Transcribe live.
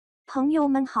朋友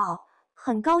们好，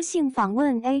很高兴访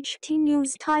问 HT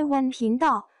News Taiwan 频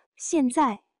道。现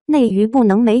在，内娱不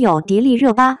能没有迪丽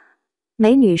热巴，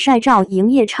美女晒照营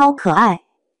业超可爱。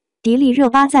迪丽热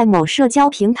巴在某社交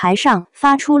平台上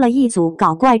发出了一组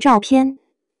搞怪照片，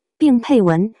并配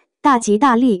文“大吉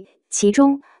大利”，其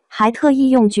中还特意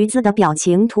用橘子的表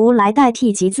情图来代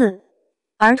替吉字。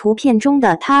而图片中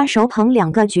的她手捧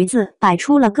2个橘子，摆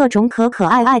出了各种可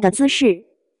爱的姿势。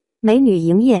美女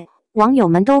营业，网友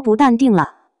们都不淡定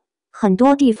了。很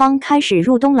多地方开始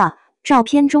入冬了，照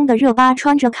片中的热巴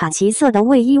穿着卡其色的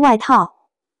卫衣外套，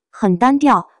很单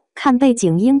调，看背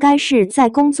景应该是在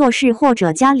工作室或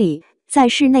者家里，在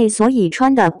室内，所以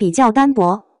穿的比较单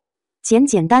薄。简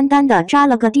单的扎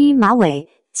了个低马尾，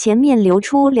前面留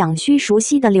出2须熟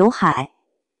悉的刘海，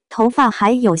头发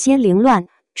还有些凌乱。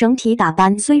整体打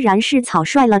扮虽然是草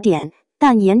率了点，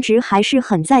但颜值还是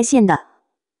很在线的。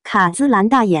卡姿兰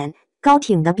大眼，高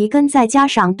挺的鼻根，再加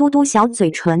上嘟嘟小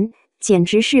嘴唇，简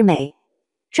直是美。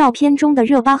照片中的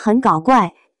热巴很搞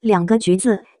怪，2个橘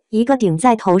子，一个顶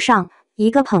在头上，一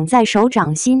个捧在手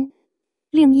掌心，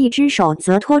另一只手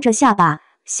则托着下巴，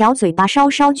小嘴巴稍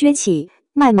撅起，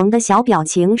卖萌的小表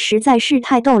情实在是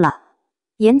太逗了。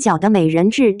眼角的美人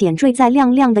痣点缀在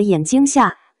亮亮的眼睛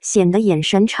下，显得眼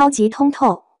神超级通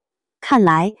透。看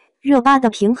来热巴的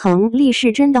平衡力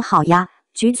是真的好呀，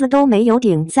橘子都没有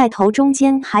顶在头，中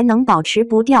间还能保持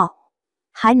不掉，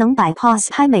还能摆 pose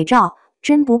拍美照，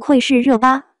真不愧是热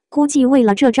巴，估计为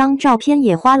了这张照片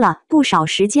也花了不少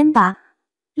时间吧。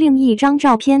另一张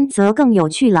照片则更有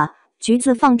趣了，橘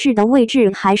子放置的位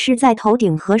置还是在头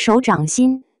顶和手掌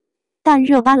心，但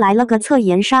热巴来了个侧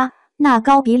颜杀，那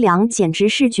高鼻梁简直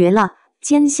是绝了，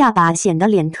尖下巴显得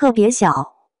脸特别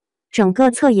小，整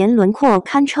个侧颜轮廓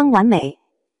堪称完美。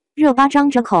热巴张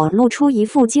着口，露出一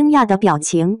副惊讶的表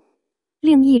情，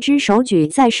另一只手举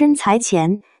在身材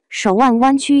前，手腕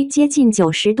弯曲接近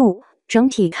90度，整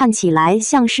体看起来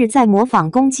像是在模仿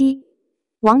公鸡。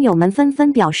网友们纷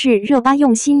纷表示，热巴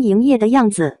用心营业的样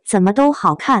子怎么都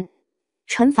好看。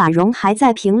陈法蓉还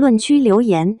在评论区留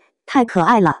言，太可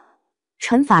爱了。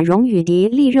陈法蓉与迪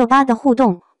丽热巴的互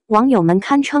动，网友们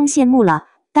堪称羡慕了。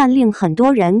但令很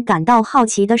多人感到好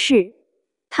奇的是，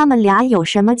他们俩有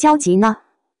什么交集呢？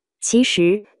其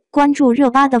实，关注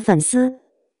热巴的粉丝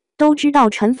都知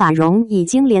道，陈法蓉已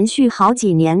经连续好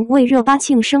几年为热巴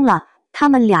庆生了。他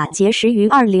们俩结识于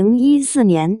2014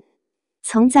年，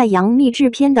曾在杨幂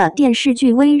制片的电视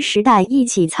剧《微时代》一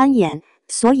起参演，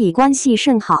所以关系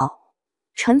甚好。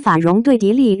陈法蓉对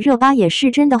迪丽热巴也是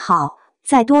真的好，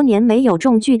在多年没有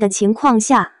中剧的情况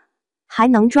下，还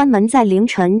能专门在凌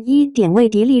晨1点为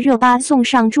迪丽热巴送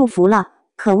上祝福了，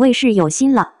可谓是有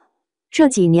心了。这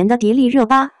几年的迪丽热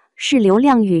巴是流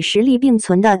量与实力并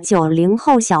存的90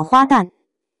后小花旦，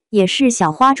也是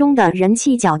小花中的人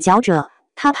气佼佼者。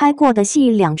她拍过的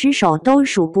戏2只手都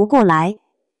数不过来，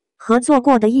合作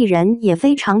过的艺人也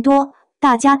非常多，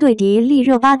大家对迪丽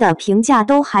热巴的评价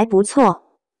都还不错。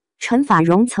陈法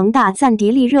蓉曾大赞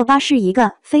迪丽热巴是一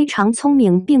个非常聪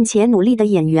明并且努力的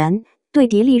演员，对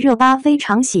迪丽热巴非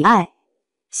常喜爱。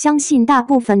相信大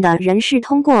部分的人是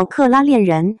通过《克拉恋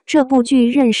人》这部剧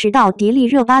认识到迪丽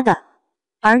热巴的，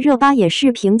而热巴也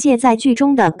是凭借在剧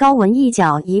中的高文一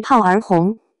角一炮而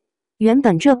红。原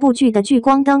本这部剧的聚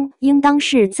光灯应当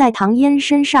是在唐嫣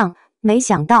身上，没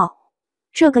想到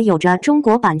这个有着中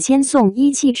国版千颂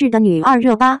伊气质的女二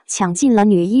热巴抢尽了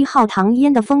女1号唐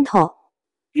嫣的风头。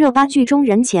热巴剧中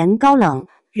人前高冷，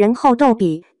人后逗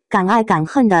比，敢爱敢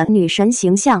恨的女神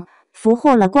形象俘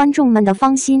获了观众们的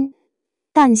芳心。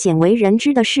但鲜为人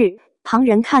知的是，旁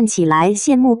人看起来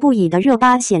羡慕不已的热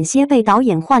巴险些被导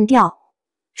演换掉，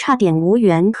差点无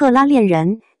缘克拉恋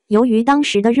人。由于当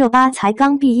时的热巴才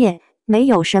刚毕业，没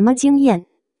有什么经验，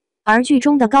而剧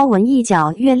中的高文一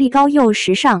角阅历高又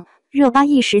时尚，热巴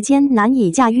一时间难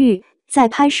以驾驭，在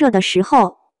拍摄的时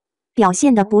候表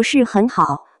现得不是很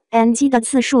好，NG 的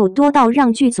次数多到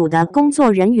让剧组的工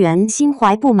作人员心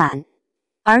怀不满。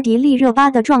而迪丽热巴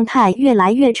的状态越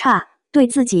来越差，对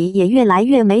自己也越来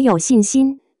越没有信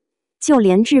心，就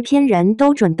连制片人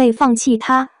都准备放弃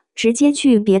她，直接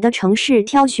去别的城市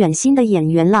挑选新的演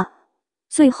员了。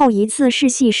最后一次试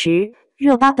戏时，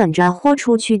热巴本着豁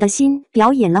出去的心，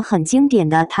表演了很经典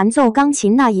的弹奏钢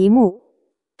琴那一幕。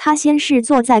她先是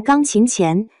坐在钢琴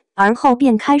前，而后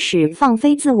便开始放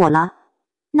飞自我了。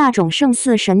那种胜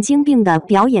似神经病的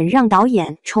表演让导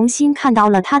演重新看到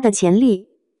了她的潜力，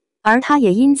而她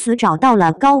也因此找到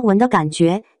了高文的感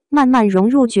觉，慢慢融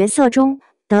入角色中，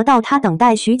得到她等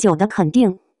待许久的肯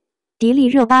定。迪丽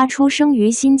热巴出生于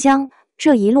新疆，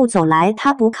这一路走来，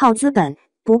她不靠资本，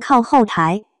不靠后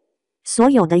台，所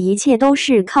有的一切都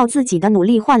是靠自己的努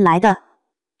力换来的。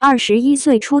21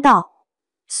岁出道，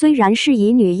虽然是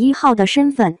以女1号的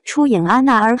身份出演阿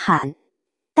纳尔罕，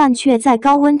但却在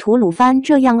高温吐鲁番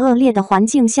这样恶劣的环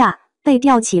境下被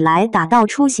吊起来打到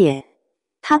出血。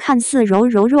她看似柔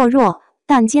柔弱弱，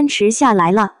但坚持下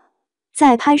来了。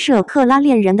在拍摄《克拉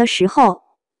恋人》的时候，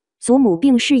祖母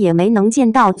病逝也没能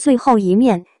见到最后一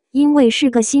面，因为是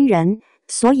个新人，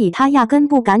所以她压根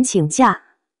不敢请假。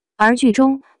而剧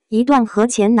中一段和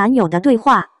前男友的对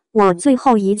话，我最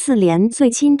后一次连最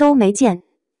亲都没见，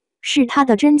是她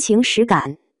的真情实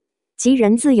感。吉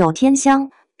人自有天相，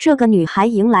这个女孩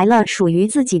迎来了属于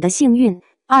自己的幸运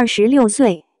，26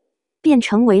岁便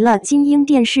成为了金鹰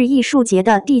电视艺术节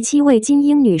的第7位金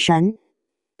鹰女神，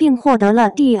并获得了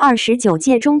第29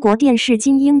届中国电视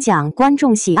金鹰奖观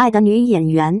众喜爱的女演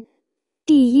员、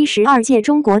第12届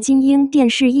中国金鹰电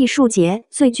视艺术节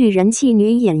最具人气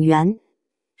女演员，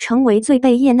成为最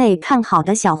被业内看好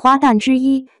的小花旦之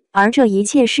一。而这一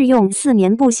切是用4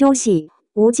年不休息、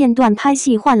无间断拍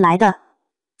戏换来的。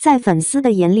在粉丝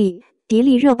的眼里，迪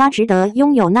丽热巴值得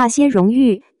拥有那些荣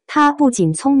誉。她不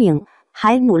仅聪明，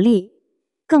还努力，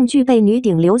更具备女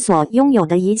顶流所拥有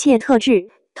的一切特质，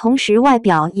同时外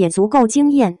表也足够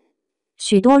惊艳。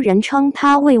许多人称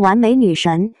她为完美女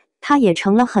神，她也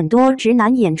成了很多直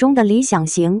男眼中的理想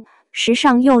型，时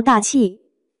尚又大气，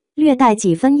略带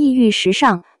几分异域时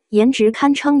尚，颜值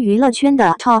堪称娱乐圈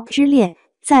的 top 之列。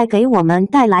在给我们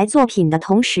带来作品的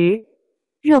同时，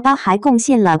热巴还贡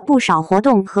献了不少活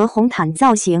动和红毯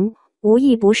造型，无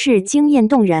一不是惊艳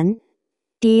动人。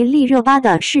迪丽热巴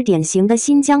的是典型的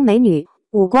新疆美女，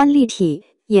五官立体，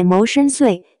眼眸深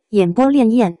邃，眼波潋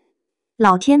滟。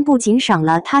老天不仅赏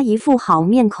了她一副好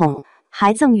面孔，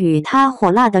还赠予她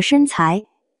火辣的身材。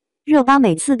热巴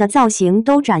每次的造型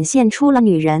都展现出了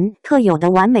女人特有的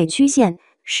完美曲线，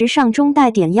时尚中带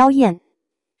点妖艳。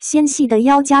纤细的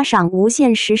腰加上无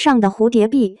限时尚的蝴蝶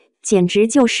臂，简直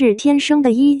就是天生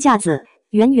的衣架子，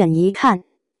远远一看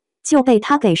就被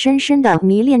她给深深的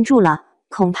迷恋住了。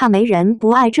恐怕没人不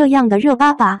爱这样的热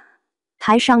巴吧。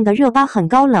台上的热巴很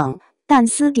高冷，但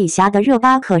私底下的热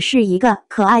巴可是一个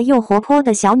可爱又活泼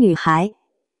的小女孩。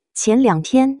前2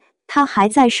天，她还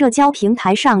在社交平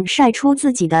台上晒出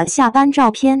自己的下班照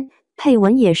片，配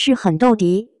文也是很逗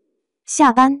迪。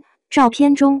下班照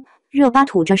片中，热巴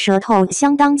吐着舌头，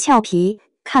相当俏皮。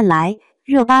看来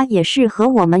热巴也是和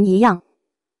我们一样，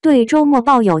对周末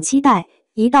抱有期待，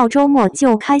一到周末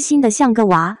就开心的像个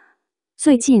娃。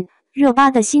最近热巴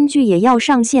的新剧也要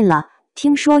上线了，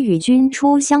听说《与君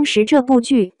初相识》这部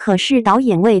剧可是导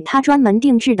演为她专门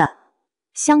定制的，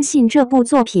相信这部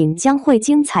作品将会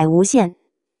精彩无限。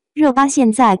热巴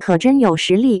现在可真有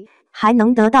实力，还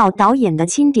能得到导演的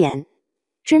钦点，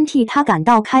真替她感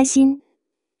到开心。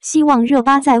希望热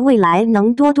巴在未来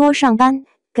能多多上班，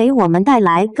给我们带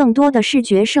来更多的视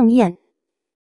觉盛宴。